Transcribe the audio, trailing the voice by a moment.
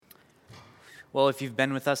Well, if you've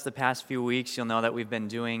been with us the past few weeks, you'll know that we've been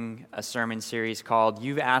doing a sermon series called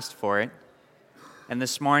You've Asked For It. And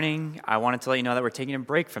this morning, I wanted to let you know that we're taking a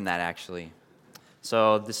break from that, actually.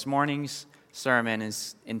 So this morning's sermon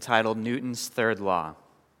is entitled Newton's Third Law.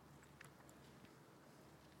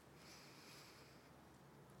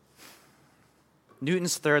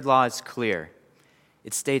 Newton's third law is clear.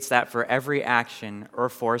 It states that for every action or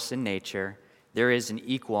force in nature, there is an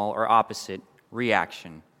equal or opposite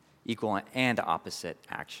reaction, equal and opposite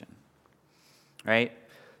action, right?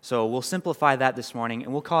 So we'll simplify that this morning,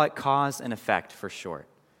 and we'll call it cause and effect for short.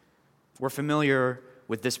 We're familiar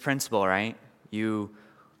with this principle, right? You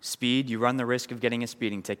speed, you run the risk of getting a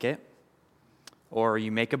speeding ticket, or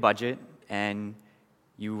you make a budget, and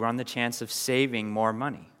you run the chance of saving more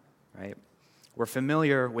money, right? We're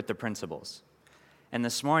familiar with the principles. And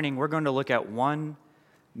this morning, we're going to look at one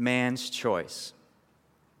man's choice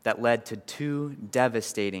that led to two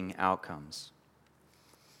devastating outcomes.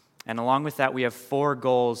 And along with that, we have four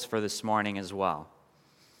goals for this morning as well.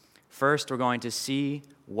 First, we're going to see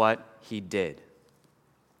what he did.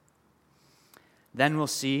 Then we'll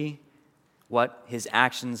see what his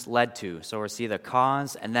actions led to. So we'll see the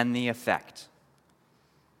cause and then the effect.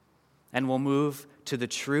 And we'll move to the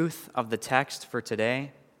truth of the text for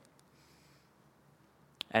today.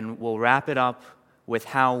 And we'll wrap it up with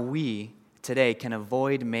how we today can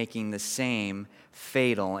avoid making the same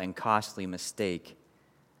fatal and costly mistake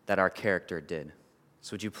that our character did.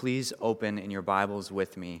 So would you please open in your Bibles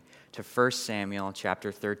with me to 1 Samuel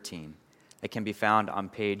chapter 13. It can be found on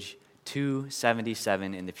page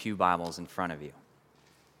 277 in the Pew Bibles in front of you.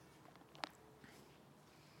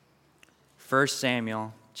 1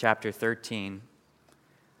 Samuel chapter 13,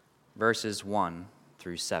 verses 1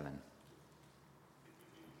 through 7.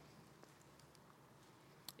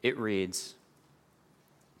 It reads,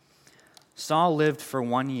 Saul lived for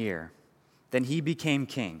 1 year, then he became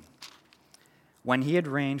king. When he had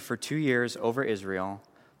reigned for 2 years over Israel,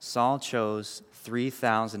 Saul chose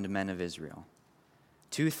 3,000 men of Israel.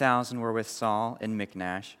 2,000 were with Saul in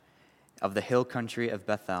Michmash of the hill country of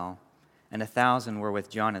Bethel, and 1,000 were with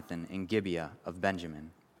Jonathan in Gibeah of Benjamin.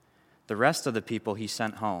 The rest of the people he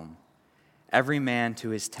sent home, every man to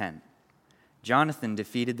his tent. Jonathan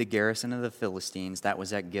defeated the garrison of the Philistines that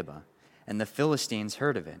was at Gibeah, and the Philistines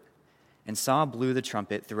heard of it. And Saul blew the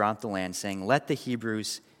trumpet throughout the land, saying, Let the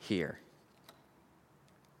Hebrews hear.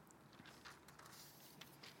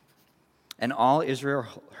 And all Israel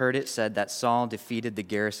heard it said that Saul defeated the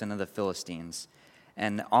garrison of the Philistines,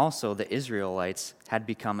 and also the Israelites had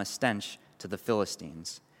become a stench to the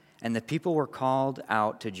Philistines. And the people were called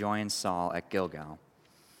out to join Saul at Gilgal.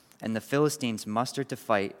 And the Philistines mustered to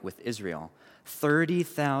fight with Israel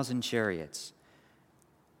 30,000 chariots,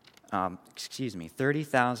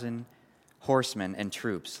 30,000 horsemen and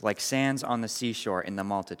troops, like sands on the seashore in the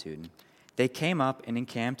multitude. They came up and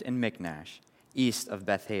encamped in Michmash, east of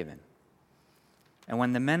Bethaven. And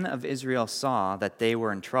when the men of Israel saw that they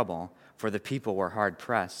were in trouble, for the people were hard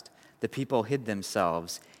pressed, the people hid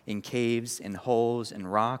themselves in caves, in holes, in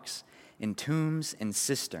rocks, in tombs, in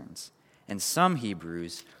cisterns. And some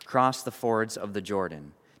Hebrews crossed the fords of the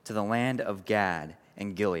Jordan to the land of Gad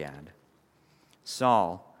and Gilead.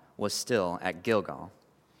 Saul was still at Gilgal,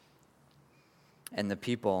 and the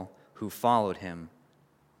people who followed him,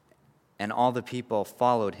 and all the people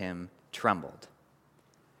followed him, trembled.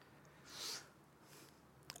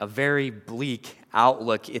 A very bleak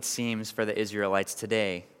outlook, it seems, for the Israelites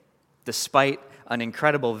today, despite an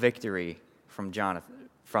incredible victory from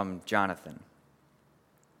Jonathan.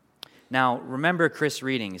 Now, remember Chris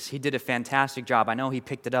Readings. He did a fantastic job. I know he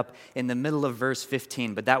picked it up in the middle of verse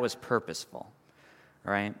 15, but that was purposeful,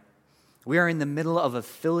 right? We are in the middle of a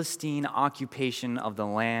Philistine occupation of the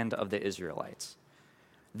land of the Israelites.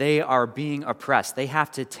 They are being oppressed. They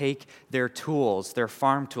have to take their tools, their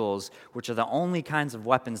farm tools, which are the only kinds of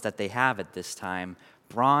weapons that they have at this time,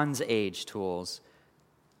 Bronze Age tools,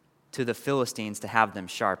 to the Philistines to have them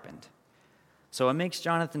sharpened. So it makes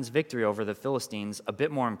Jonathan's victory over the Philistines a bit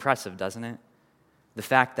more impressive, doesn't it? The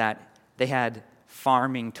fact that they had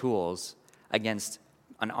farming tools against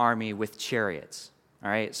an army with chariots. All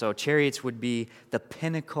right, so chariots would be the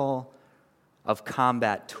pinnacle of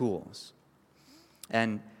combat tools.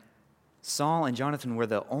 And Saul and Jonathan were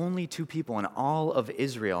the only two people in all of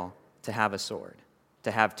Israel to have a sword,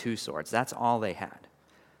 to have two swords. That's all they had.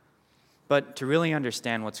 But to really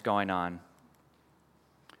understand what's going on,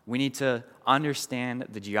 we need to understand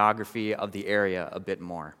the geography of the area a bit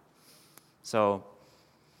more. So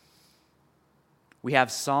we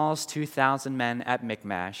have Saul's 2,000 men at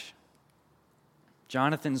Michmash,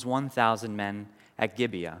 Jonathan's 1,000 men at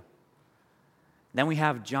Gibeah, Then we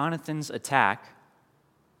have Jonathan's attack,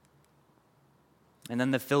 and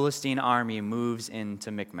then the Philistine army moves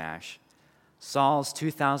into Michmash. Saul's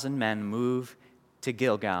 2,000 men move to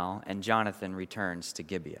Gilgal, and Jonathan returns to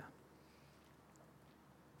Gibeah.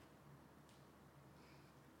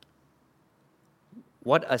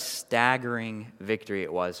 What a staggering victory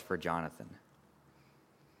it was for Jonathan.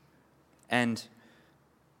 And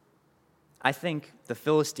I think the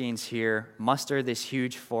Philistines here muster this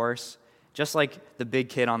huge force, just like the big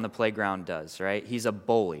kid on the playground does, right? He's a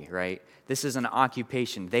bully, right? This is an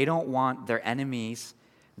occupation. They don't want their enemies,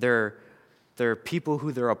 their people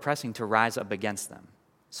who they're oppressing, to rise up against them.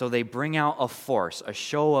 So they bring out a force, a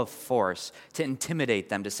show of force, to intimidate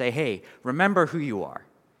them, to say, hey, remember who you are.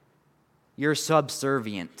 You're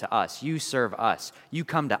subservient to us. You serve us. You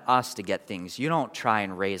come to us to get things. You don't try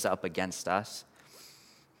and raise up against us.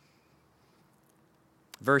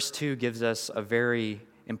 Verse 2 gives us a very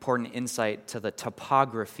important insight to the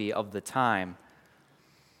topography of the time.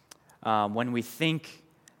 When we think,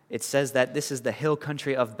 it says that this is the hill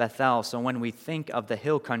country of Bethel. So when we think of the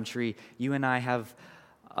hill country, you and I have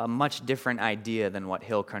a much different idea than what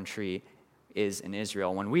hill country is in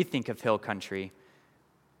Israel. When we think of hill country,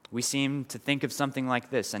 we seem to think of something like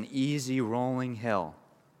this, an easy rolling hill.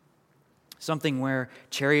 Something where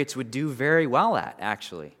chariots would do very well at,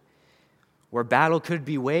 actually. Where battle could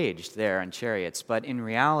be waged there in chariots. But in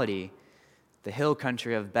reality, the hill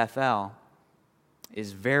country of Bethel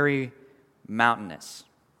is very mountainous.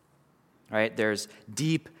 Right? There's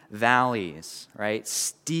deep valleys, right?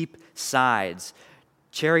 Steep sides.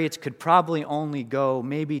 Chariots could probably only go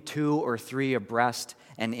maybe 2 or 3 abreast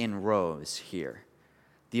and in rows here.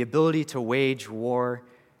 The ability to wage war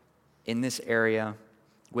in this area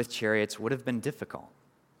with chariots would have been difficult.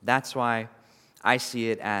 That's why I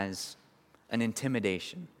see it as an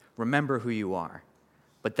intimidation. Remember who you are.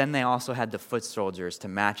 But then they also had the foot soldiers to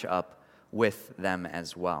match up with them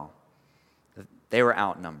as well. They were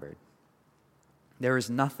outnumbered. There was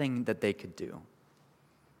nothing that they could do.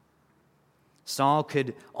 Saul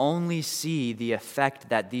could only see the effect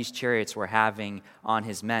that these chariots were having on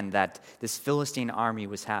his men, that this Philistine army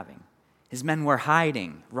was having. His men were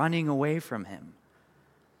hiding, running away from him.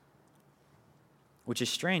 Which is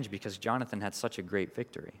strange because Jonathan had such a great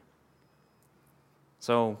victory.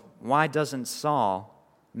 So why doesn't Saul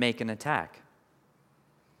make an attack?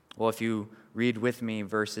 Well, if you read with me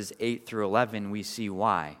verses 8 through 11, we see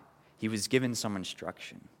why. He was given some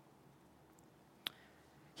instruction.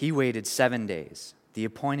 He waited 7 days, the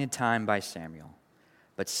appointed time by Samuel.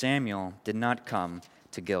 But Samuel did not come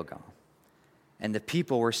to Gilgal, and the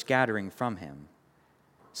people were scattering from him.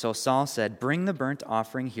 So Saul said, "Bring the burnt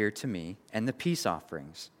offering here to me, and the peace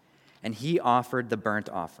offerings." And he offered the burnt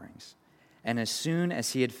offerings. And as soon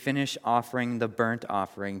as he had finished offering the burnt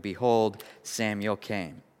offering, behold, Samuel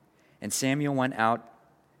came. And Saul went out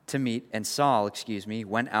to meet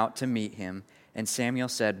him. And Samuel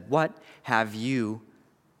said, "What have you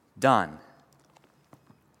done?"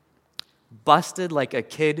 Busted like a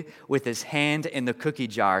kid with his hand in the cookie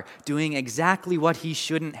jar, doing exactly what he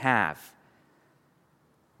shouldn't have.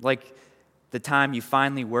 Like the time you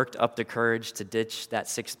finally worked up the courage to ditch that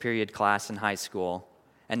 6th period class in high school,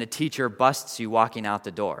 and the teacher busts you walking out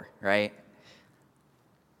the door, right?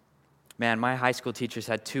 Man, my high school teachers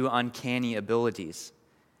had 2 uncanny abilities.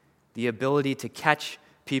 The ability to catch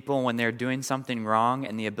people when they're doing something wrong,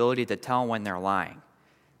 and the ability to tell when they're lying,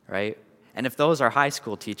 right? And if those are high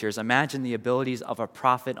school teachers, imagine the abilities of a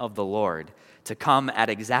prophet of the Lord to come at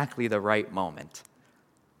exactly the right moment.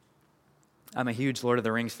 I'm a huge Lord of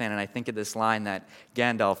the Rings fan, and I think of this line that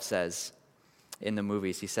Gandalf says in the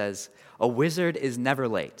movies. He says, "A wizard is never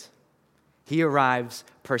late. He arrives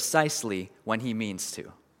precisely when he means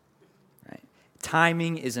to." Right?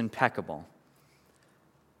 Timing is impeccable.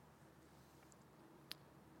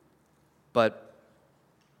 But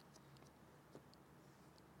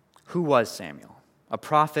who was Samuel? A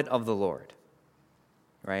prophet of the Lord,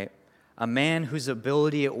 right? A man whose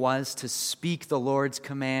ability it was to speak the Lord's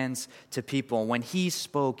commands to people. When he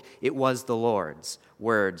spoke, it was the Lord's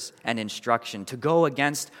words and instruction. To go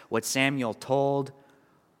against what Samuel told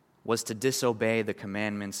was to disobey the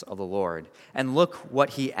commandments of the Lord. And look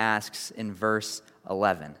what he asks in verse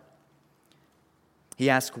 11. He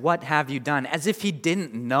asks, "What have you done?" As if he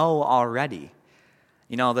didn't know already.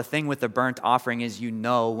 You know, the thing with the burnt offering is you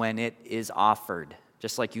know when it is offered.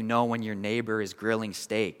 Just like you know when your neighbor is grilling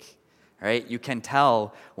steak, right? You can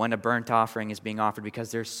tell when a burnt offering is being offered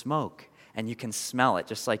because there's smoke, and you can smell it,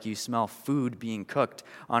 just like you smell food being cooked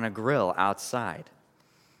on a grill outside.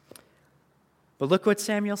 But look what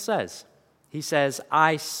Samuel says. He says,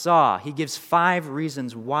 I saw. He gives 5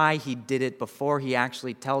 reasons why he did it before he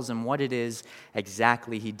actually tells him what it is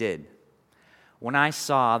exactly he did. When I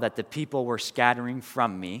saw that the people were scattering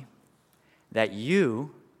from me, that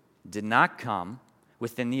you did not come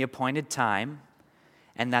within the appointed time,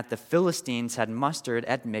 and that the Philistines had mustered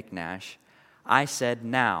at Michmash, I said,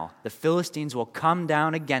 now the Philistines will come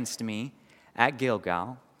down against me at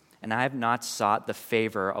Gilgal, and I have not sought the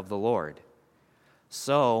favor of the Lord.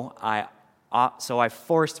 So I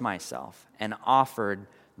forced myself and offered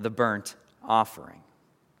the burnt offering.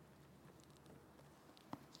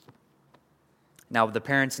 Now, the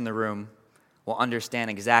parents in the room will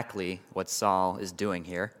understand exactly what Saul is doing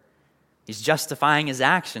here. He's justifying his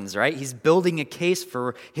actions, right? He's building a case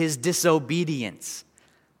for his disobedience,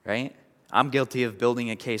 right? I'm guilty of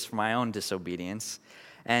building a case for my own disobedience,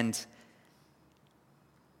 and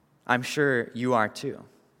I'm sure you are too,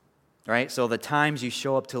 right? So the times you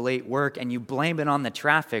show up to late work and you blame it on the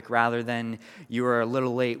traffic rather than you were a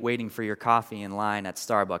little late waiting for your coffee in line at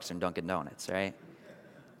Starbucks and Dunkin' Donuts, right?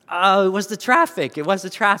 Oh, it was the traffic. It was the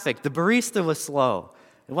traffic. The barista was slow.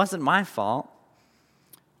 It wasn't my fault.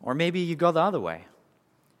 Or maybe you go the other way.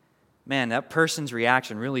 Man, that person's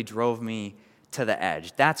reaction really drove me to the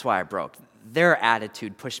edge. That's why I broke. Their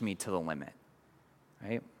attitude pushed me to the limit,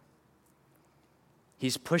 right?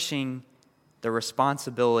 He's pushing the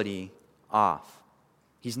responsibility off.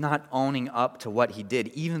 He's not owning up to what he did,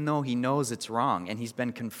 even though he knows it's wrong and he's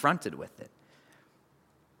been confronted with it.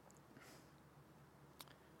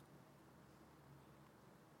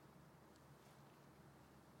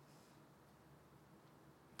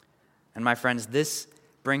 And my friends, this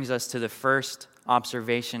brings us to the first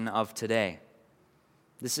observation of today.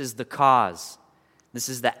 This is the cause. This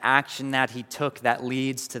is the action that he took that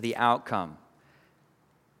leads to the outcome.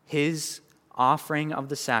 His offering of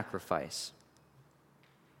the sacrifice.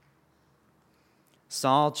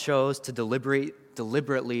 Saul chose to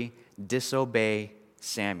deliberately disobey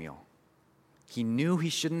Samuel. He knew he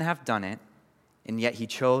shouldn't have done it, and yet he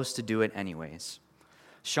chose to do it anyways.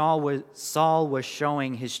 Saul was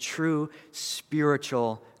showing his true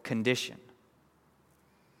spiritual condition.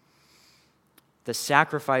 The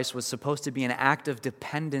sacrifice was supposed to be an act of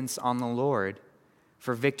dependence on the Lord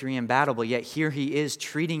for victory in battle, but yet here he is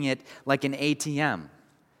treating it like an ATM,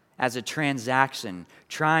 as a transaction,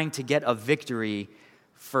 trying to get a victory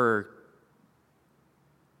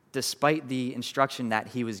despite the instruction that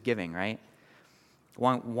he was giving, right?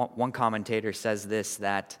 One commentator says this,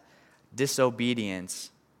 that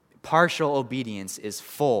partial obedience is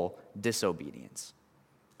full disobedience.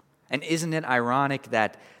 And isn't it ironic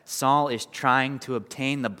that Saul is trying to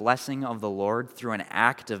obtain the blessing of the Lord through an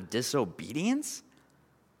act of disobedience?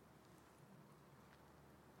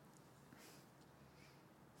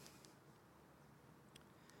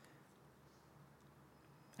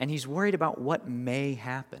 And he's worried about what may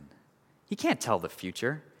happen. He can't tell the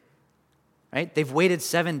future, right? They've waited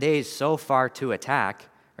 7 days so far to attack,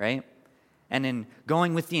 right? And in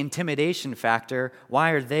going with the intimidation factor, why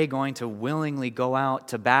are they going to willingly go out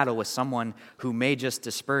to battle with someone who may just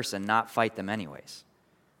disperse and not fight them anyways?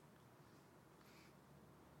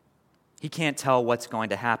 He can't tell what's going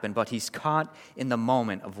to happen, but he's caught in the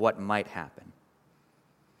moment of what might happen.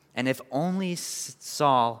 And if only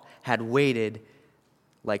Saul had waited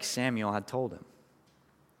like Samuel had told him.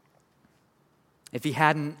 If he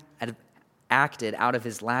hadn't acted out of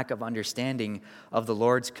his lack of understanding of the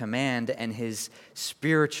Lord's command and his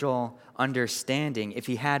spiritual understanding, if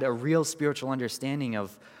he had a real spiritual understanding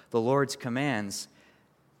of the Lord's commands,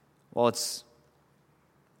 well, it's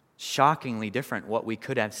shockingly different what we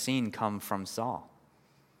could have seen come from Saul.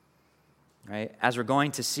 Right? As we're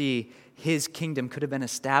going to see, his kingdom could have been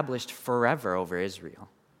established forever over Israel.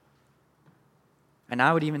 And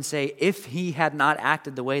I would even say, if he had not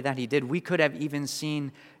acted the way that he did, we could have even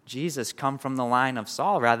seen Jesus come from the line of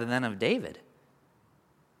Saul rather than of David.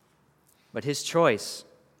 But his choice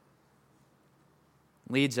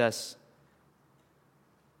leads us,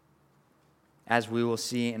 as we will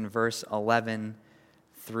see in verse 11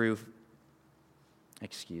 through, I'm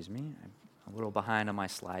a little behind on my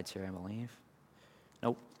slides here, I believe.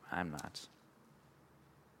 Nope, I'm not.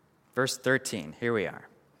 Verse 13, here we are.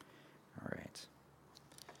 All right.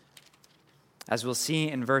 As we'll see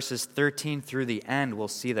in verses 13 through the end, we'll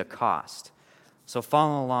see the cost. So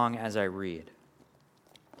follow along as I read.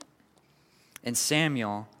 And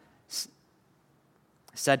Samuel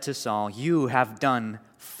said to Saul, "You have done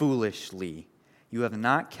foolishly. You have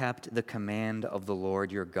not kept the command of the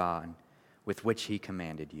Lord your God, with which he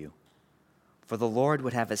commanded you. For the Lord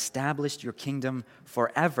would have established your kingdom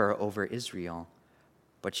forever over Israel,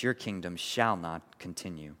 but your kingdom shall not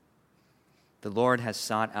continue. The Lord has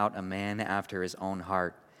sought out a man after his own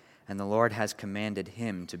heart, and the Lord has commanded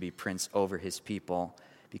him to be prince over his people,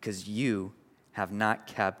 because you have not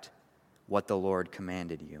kept what the Lord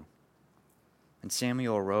commanded you." And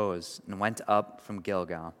Samuel arose and went up from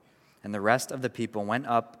Gilgal, and the rest of the people went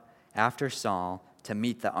up after Saul to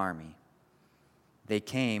meet the army. They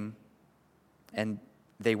came, and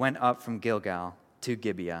they went up from Gilgal to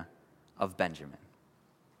Gibeah of Benjamin.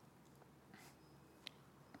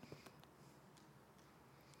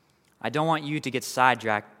 I don't want you to get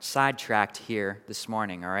sidetracked here this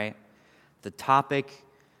morning, all right? The topic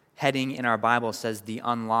heading in our Bible says the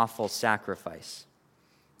unlawful sacrifice.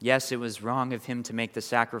 Yes, it was wrong of him to make the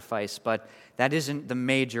sacrifice, but that isn't the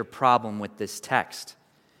major problem with this text.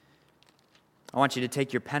 I want you to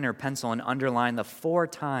take your pen or pencil and underline the 4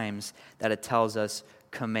 times that it tells us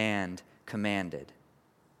commanded,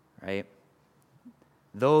 right?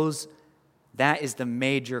 That is the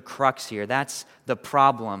major crux here. That's the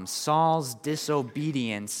problem. Saul's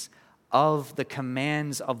disobedience of the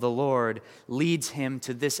commands of the Lord leads him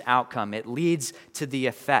to this outcome. It leads to the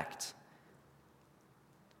effect.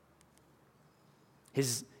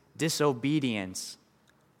 His disobedience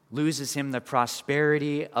loses him the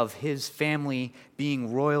prosperity of his family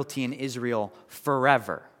being royalty in Israel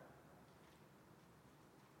forever.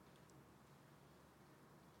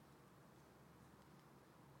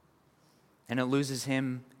 And it loses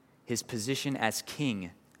him his position as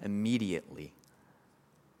king immediately,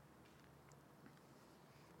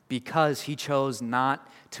 because he chose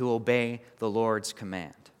not to obey the Lord's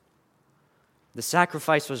command. The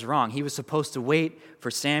sacrifice was wrong. He was supposed to wait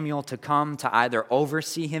for Samuel to come to either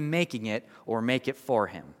oversee him making it or make it for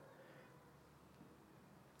him.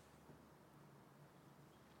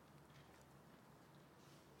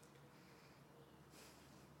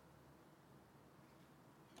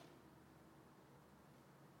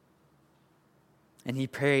 And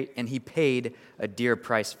he paid a dear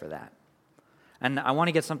price for that. And I want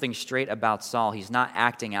to get something straight about Saul. He's not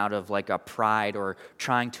acting out of like a pride or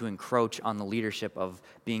trying to encroach on the leadership of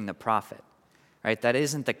being the prophet, right? That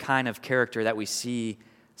isn't the kind of character that we see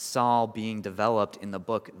Saul being developed in the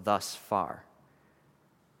book thus far.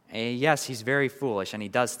 And yes, he's very foolish and he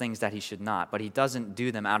does things that he should not, but he doesn't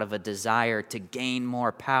do them out of a desire to gain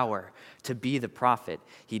more power, to be the prophet.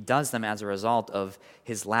 He does them as a result of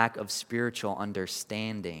his lack of spiritual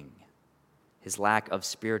understanding. His lack of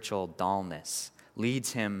spiritual dullness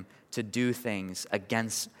leads him to do things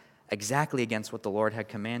exactly against what the Lord had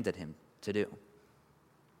commanded him to do.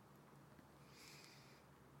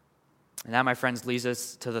 And that, my friends, leads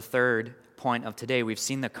us to the third point of today. We've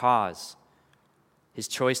seen the cause. His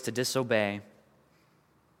choice to disobey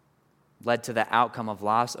led to the outcome of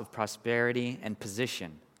loss of prosperity and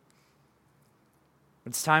position.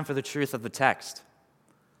 It's time for the truth of the text.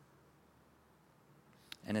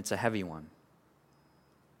 And it's a heavy one.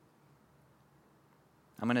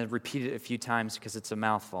 I'm going to repeat it a few times because it's a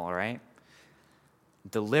mouthful, all right?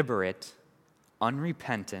 Deliberate,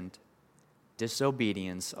 unrepentant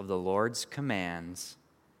disobedience of the Lord's commands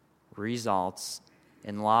results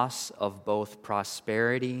in loss of both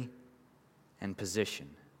prosperity and position.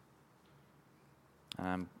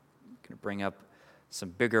 I'm going to bring up some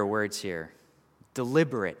bigger words here.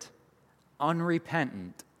 Deliberate,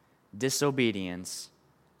 unrepentant disobedience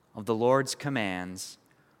of the Lord's commands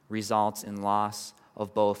results in loss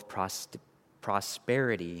of both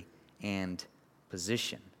prosperity and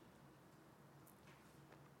position.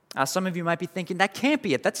 Now, some of you might be thinking, that can't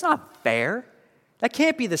be it. That's not fair. That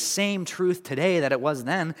can't be the same truth today that it was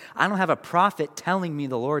then. I don't have a prophet telling me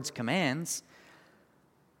the Lord's commands.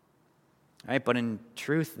 All right, but in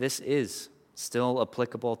truth, this is still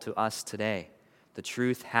applicable to us today. The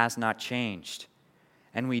truth has not changed.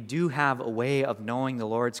 And we do have a way of knowing the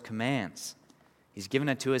Lord's commands. He's given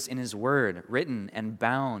it to us in His Word, written and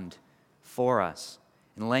bound for us,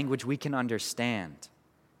 in language we can understand.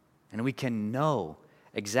 And we can know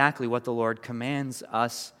exactly what the Lord commands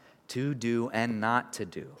us to do and not to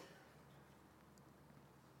do.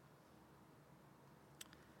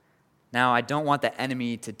 Now, I don't want the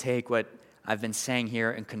enemy to take what I've been saying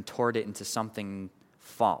here and contort it into something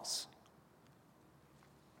false.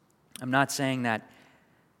 I'm not saying that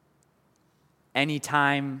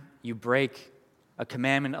anytime you break a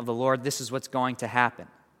commandment of the Lord, this is what's going to happen.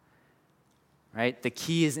 Right? The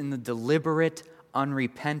key is in the deliberate,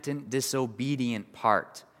 unrepentant, disobedient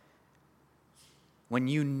part. When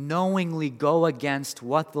you knowingly go against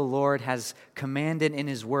what the Lord has commanded in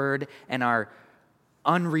His Word and are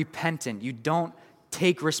unrepentant, you don't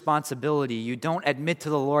take responsibility. You don't admit to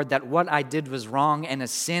the Lord that what I did was wrong and a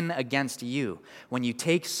sin against you. When you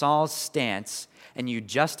take Saul's stance and you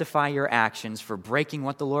justify your actions for breaking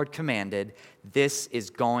what the Lord commanded, this is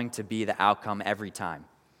going to be the outcome every time.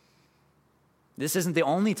 This isn't the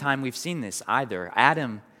only time we've seen this either.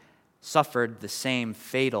 Adam suffered the same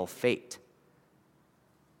fatal fate.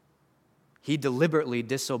 He deliberately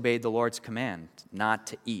disobeyed the Lord's command not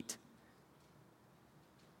to eat.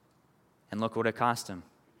 And look what it cost him.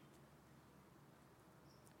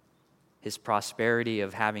 His prosperity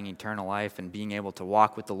of having eternal life and being able to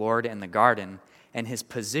walk with the Lord in the garden, and his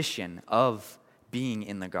position of being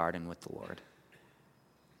in the garden with the Lord.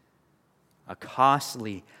 A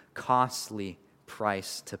costly, costly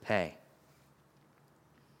price to pay.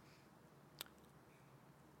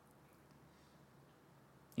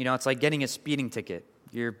 You know, it's like getting a speeding ticket.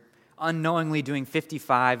 You're unknowingly doing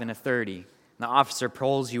 55 and a 30. And the officer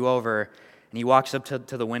pulls you over, and he walks up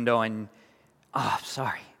to the window and, I'm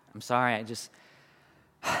sorry.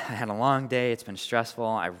 I had a long day. It's been stressful.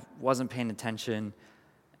 I wasn't paying attention,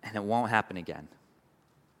 and it won't happen again.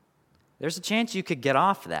 There's a chance you could get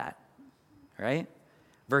off that, right?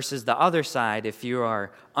 Versus the other side, if you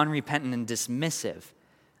are unrepentant and dismissive,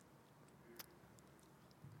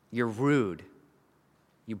 you're rude.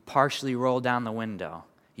 You partially roll down the window.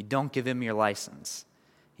 You don't give him your license.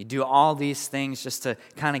 You do all these things just to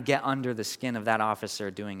kind of get under the skin of that officer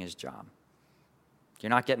doing his job. You're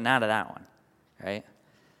not getting out of that one, right?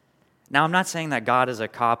 Now, I'm not saying that God is a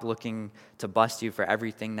cop looking to bust you for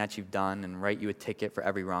everything that you've done and write you a ticket for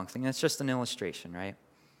every wrong thing. That's just an illustration, right?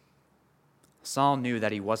 Saul knew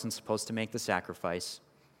that he wasn't supposed to make the sacrifice,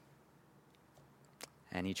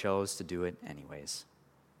 and he chose to do it anyways,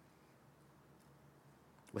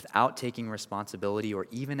 without taking responsibility or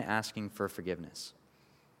even asking for forgiveness.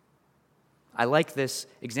 I like this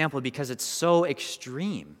example because it's so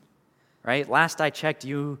extreme, right? Last I checked,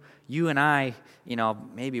 you and I,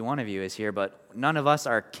 maybe one of you is here, but none of us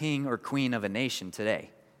are king or queen of a nation today,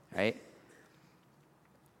 right?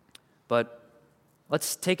 But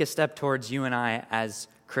let's take a step towards you and I as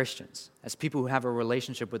Christians, as people who have a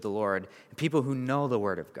relationship with the Lord, and people who know the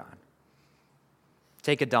Word of God.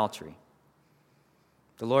 Take adultery.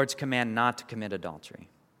 The Lord's command not to commit adultery.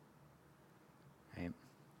 Right?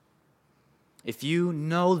 If you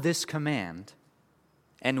know this command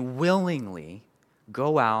and willingly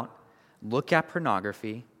go out, look at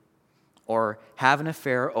pornography, or have an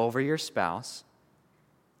affair over your spouse,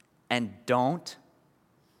 and don't,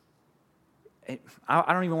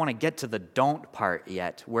 I don't even want to get to the don't part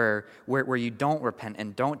yet, where you don't repent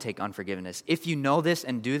and don't take unforgiveness. If you know this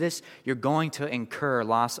and do this, you're going to incur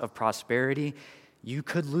loss of prosperity. You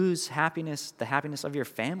could lose happiness, the happiness of your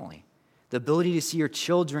family, the ability to see your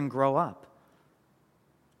children grow up.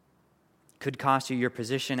 Could cost you your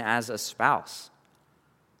position as a spouse.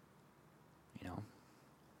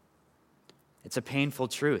 It's a painful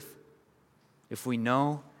truth. If we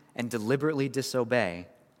know and deliberately disobey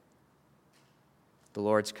the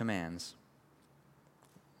Lord's commands,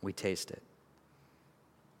 we taste it.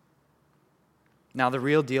 Now, the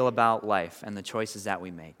real deal about life and the choices that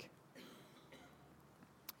we make.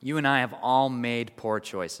 You and I have all made poor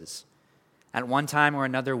choices. At one time or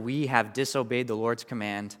another, we have disobeyed the Lord's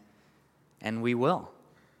command, and we will.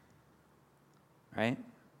 Right?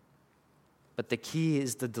 But the key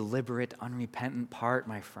is the deliberate, unrepentant part,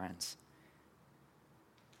 my friends.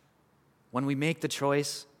 When we make the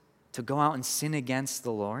choice to go out and sin against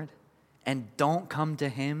the Lord and don't come to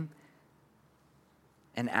Him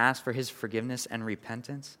and ask for His forgiveness and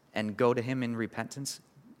repentance and go to Him in repentance,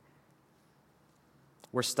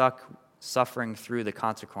 we're stuck suffering through the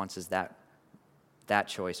consequences that that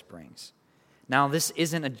choice brings. Now, this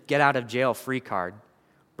isn't a get-out-of-jail-free card.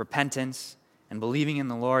 Repentance and believing in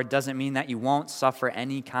the Lord doesn't mean that you won't suffer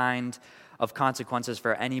any kind of consequences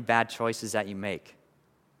for any bad choices that you make.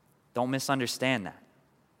 Don't misunderstand that.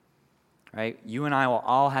 Right? You and I will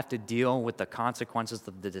all have to deal with the consequences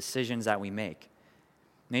of the decisions that we make.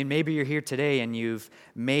 Maybe you're here today and you've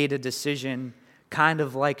made a decision kind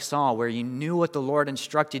of like Saul, where you knew what the Lord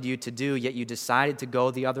instructed you to do, yet you decided to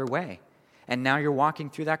go the other way. And now you're walking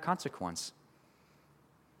through that consequence.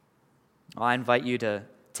 Well, I invite you to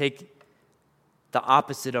take the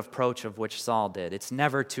opposite approach of which Saul did. It's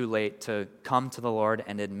never too late to come to the Lord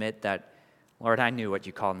and admit that, Lord, I knew what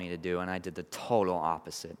you called me to do, and I did the total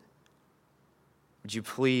opposite. Would you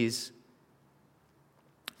please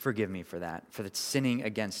forgive me for that, for the sinning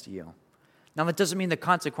against you? Now, that doesn't mean the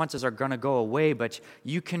consequences are going to go away, but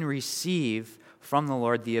you can receive from the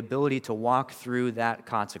Lord the ability to walk through that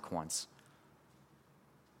consequence.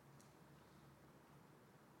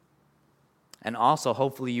 And also,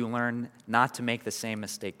 hopefully, you learn not to make the same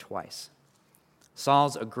mistake twice.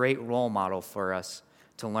 Saul's a great role model for us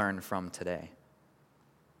to learn from today.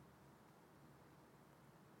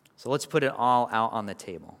 So let's put it all out on the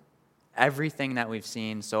table. Everything that we've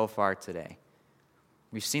seen so far today.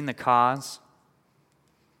 We've seen the cause,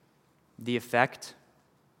 the effect,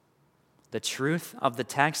 the truth of the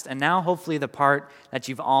text, and now hopefully the part that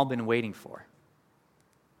you've all been waiting for.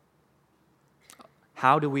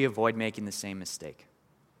 How do we avoid making the same mistake?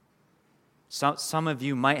 Some of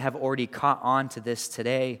you might have already caught on to this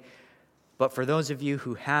today, but for those of you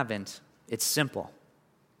who haven't, it's simple.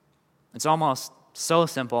 It's almost so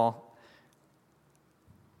simple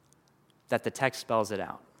that the text spells it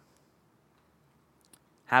out.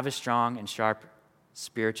 Have a strong and sharp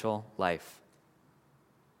spiritual life.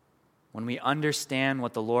 When we understand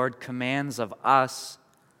what the Lord commands of us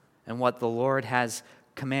and what the Lord has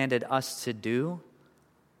commanded us to do,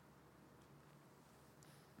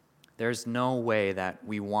 there's no way that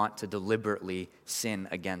we want to deliberately sin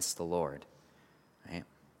against the Lord. Right?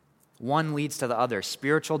 One leads to the other.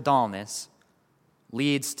 Spiritual dullness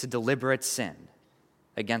leads to deliberate sin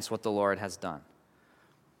against what the Lord has done.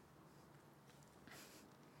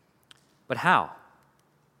 But how?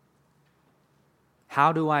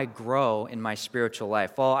 How do I grow in my spiritual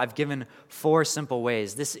life? Well, I've given 4 simple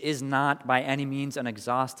ways. This is not by any means an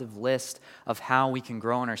exhaustive list of how we can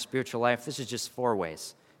grow in our spiritual life. This is just 4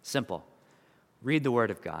 ways. Simple. Read the Word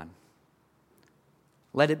of God.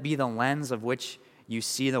 Let it be the lens of which you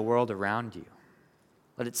see the world around you.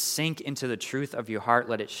 Let it sink into the truth of your heart.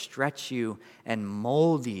 Let it stretch you and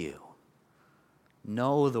mold you.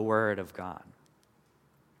 Know the Word of God.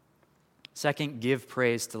 Second, give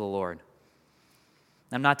praise to the Lord.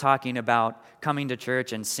 I'm not talking about coming to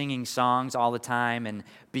church and singing songs all the time and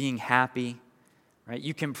being happy. Right?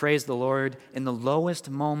 You can praise the Lord in the lowest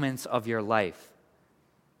moments of your life.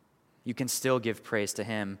 You can still give praise to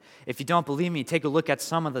Him. If you don't believe me, take a look at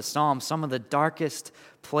some of the Psalms, some of the darkest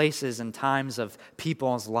places and times of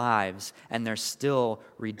people's lives, and they're still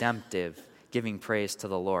redemptive, giving praise to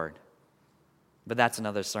the Lord. But that's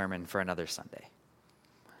another sermon for another Sunday.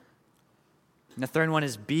 And the third one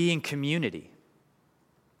is be in community.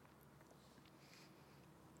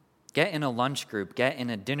 Get in a lunch group, get in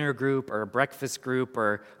a dinner group or a breakfast group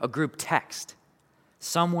or a group text,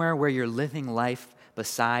 somewhere where you're living life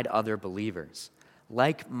beside other believers.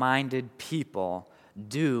 Like-minded people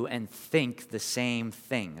do and think the same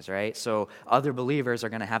things, right? So other believers are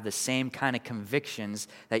going to have the same kind of convictions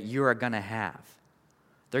that you are going to have.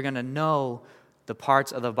 They're going to know the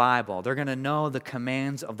parts of the Bible. They're going to know the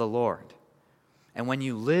commands of the Lord. And when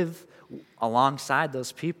you live alongside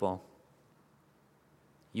those people,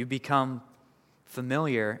 you become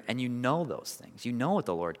familiar and you know those things. You know what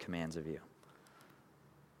the Lord commands of you.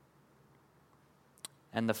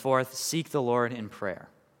 And the fourth, seek the Lord in prayer.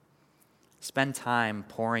 Spend time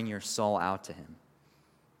pouring your soul out to Him.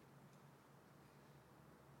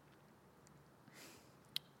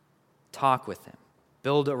 Talk with Him.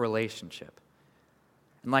 Build a relationship.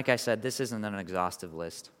 And like I said, this isn't an exhaustive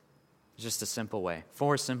list. It's just a simple way.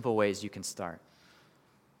 4 simple ways you can start.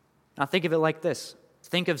 Now think of it like this.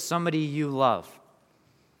 Think of somebody you love.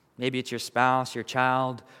 Maybe it's your spouse, your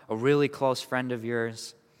child, a really close friend of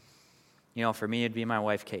yours. You know, for me, it'd be my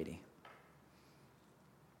wife, Katie.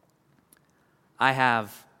 I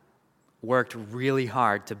have worked really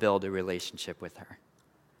hard to build a relationship with her.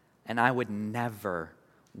 And I would never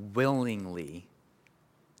willingly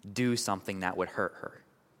do something that would hurt her,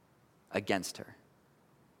 against her.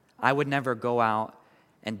 I would never go out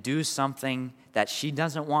and do something that she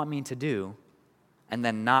doesn't want me to do and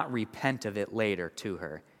then not repent of it later to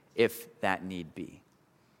her, if that need be.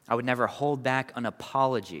 I would never hold back an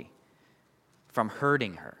apology from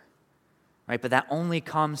hurting her, right? But that only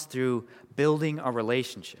comes through building a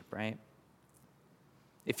relationship, right?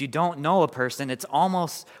 If you don't know a person, it's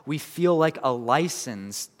almost, we feel like a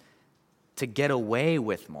license to get away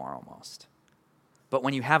with more almost. But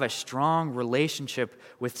when you have a strong relationship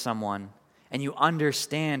with someone and you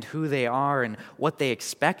understand who they are and what they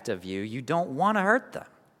expect of you, you don't want to hurt them.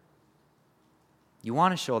 You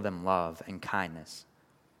want to show them love and kindness.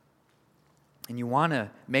 And you want to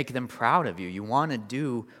make them proud of you. You want to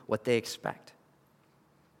do what they expect.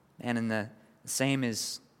 And the same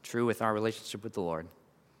is true with our relationship with the Lord.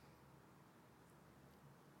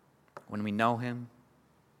 When we know Him,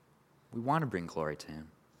 we want to bring glory to Him.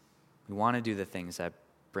 We want to do the things that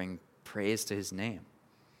bring praise to His name.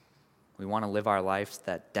 We want to live our lives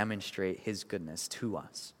that demonstrate His goodness to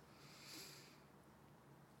us.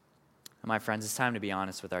 And my friends, it's time to be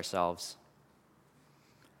honest with ourselves.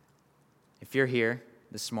 If you're here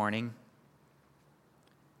this morning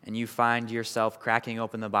and you find yourself cracking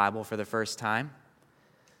open the Bible for the first time.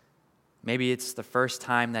 Maybe it's the first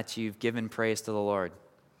time that you've given praise to the Lord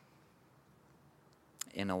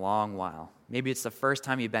in a long while. Maybe it's the first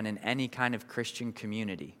time you've been in any kind of Christian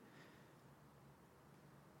community.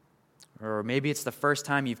 Or maybe it's the first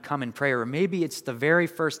time you've come in prayer. Or maybe it's the very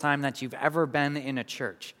first time that you've ever been in a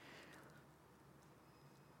church.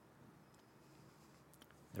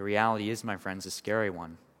 The reality is, my friends, a scary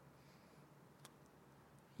one.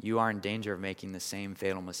 You are in danger of making the same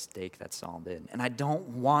fatal mistake that Saul did. And I don't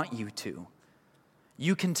want you to.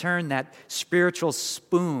 You can turn that spiritual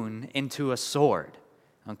spoon into a sword,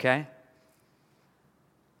 okay?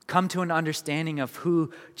 Come to an understanding of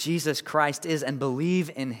who Jesus Christ is and believe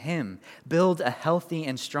in him. Build a healthy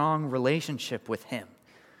and strong relationship with him.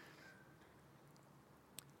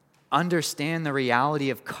 Understand the reality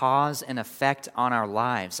of cause and effect on our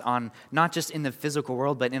lives, on not just in the physical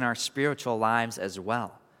world, but in our spiritual lives as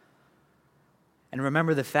well. And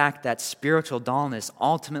remember the fact that spiritual dullness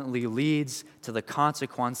ultimately leads to the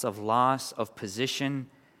consequence of loss of position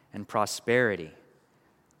and prosperity.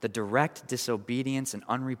 The direct disobedience and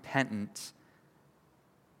unrepentant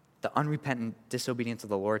disobedience of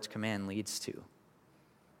the Lord's command leads to.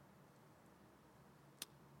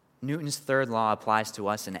 Newton's third law applies to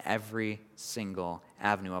us in every single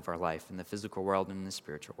avenue of our life, in the physical world and in the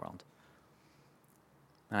spiritual world.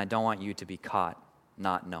 And I don't want you to be caught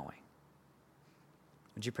not knowing.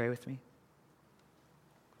 Would you pray with me?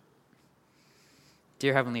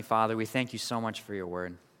 Dear Heavenly Father, we thank you so much for your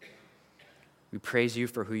word. We praise you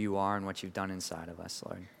for who you are and what you've done inside of us,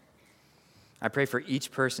 Lord. I pray for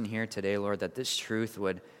each person here today, Lord, that this truth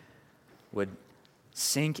would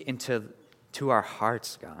sink into our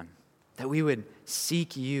hearts, God. That we would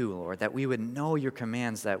seek you, Lord, that we would know your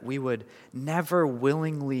commands, that we would never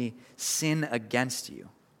willingly sin against you.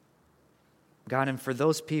 God, and for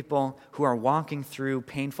those people who are walking through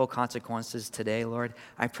painful consequences today, Lord,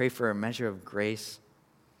 I pray for a measure of grace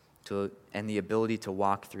and the ability to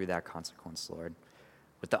walk through that consequence, Lord,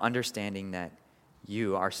 with the understanding that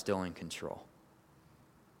you are still in control.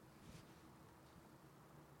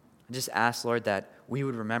 I just ask, Lord, that we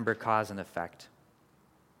would remember cause and effect,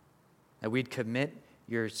 that we'd commit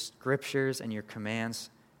your scriptures and your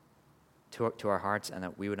commands to our hearts, and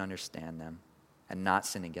that we would understand them and not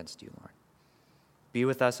sin against you, Lord. Be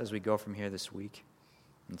with us as we go from here this week.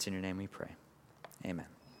 It's in your name we pray. Amen.